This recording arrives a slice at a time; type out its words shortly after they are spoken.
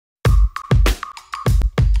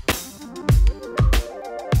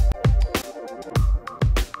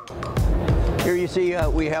see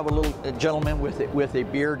we have a little gentleman with a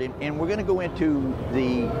beard, and we're going to go into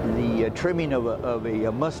the trimming of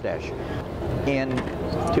a mustache. And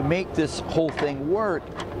to make this whole thing work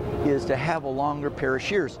is to have a longer pair of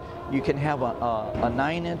shears. You can have a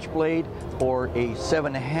 9-inch blade or a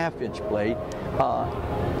 7.5-inch blade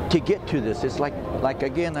to get to this. It's like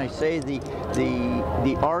again, I say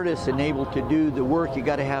the artist and able to do the work, you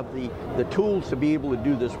got to have the tools to be able to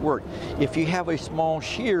do this work. If you have a small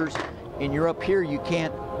shears and you're up here, you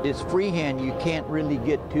can't, it's freehand, you can't really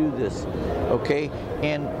get to this, okay?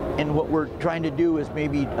 And what we're trying to do is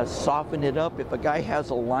maybe soften it up. If a guy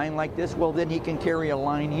has a line like this, well, then he can carry a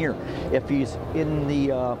line here. If he's in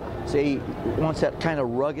the, say, wants that kind of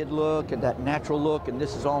rugged look and that natural look, and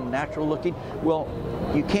this is all natural looking, well,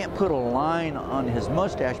 you can't put a line on his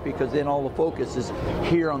mustache because then all the focus is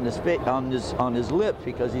here on this on his lips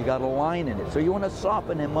because he got a line in it. So you want to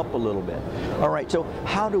soften him up a little bit. All right. So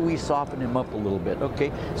how do we soften him up a little bit?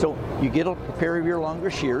 Okay. So you get a pair of your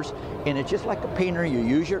longer shears, and it's just like a painter.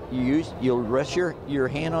 You'll rest your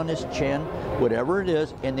hand on his chin, whatever it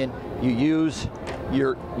is, and then you use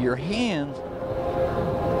your hands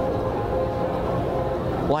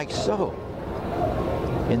like so.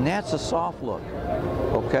 And that's a soft look,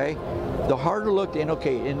 okay? The harder look, and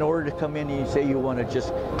okay, in order to come in and you say you want to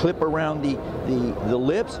just clip around the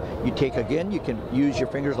lips, you take, again, you can use your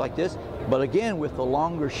fingers like this, but again, with the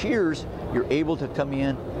longer shears, you're able to come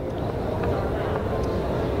in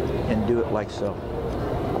and do it like so.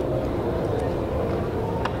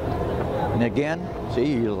 And again, see,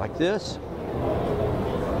 you like this.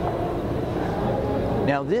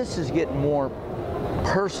 Now this is getting more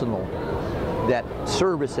personal, that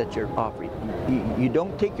service that you're offering. You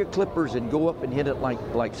don't take your clippers and go up and hit it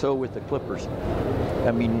like so with the clippers.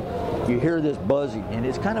 I mean, you hear this buzzing, and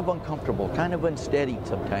it's kind of uncomfortable, kind of unsteady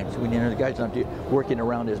sometimes when the guy's not working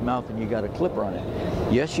around his mouth and you got a clipper on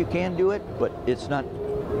it. Yes, you can do it, but it's not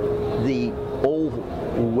the old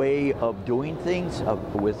way of doing things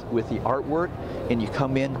with the artwork, and you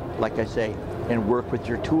come in, like I say, and work with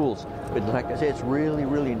your tools. But like I say, it's really,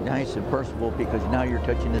 really nice and personable because now you're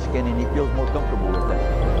touching the skin and he feels more comfortable with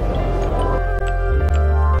that.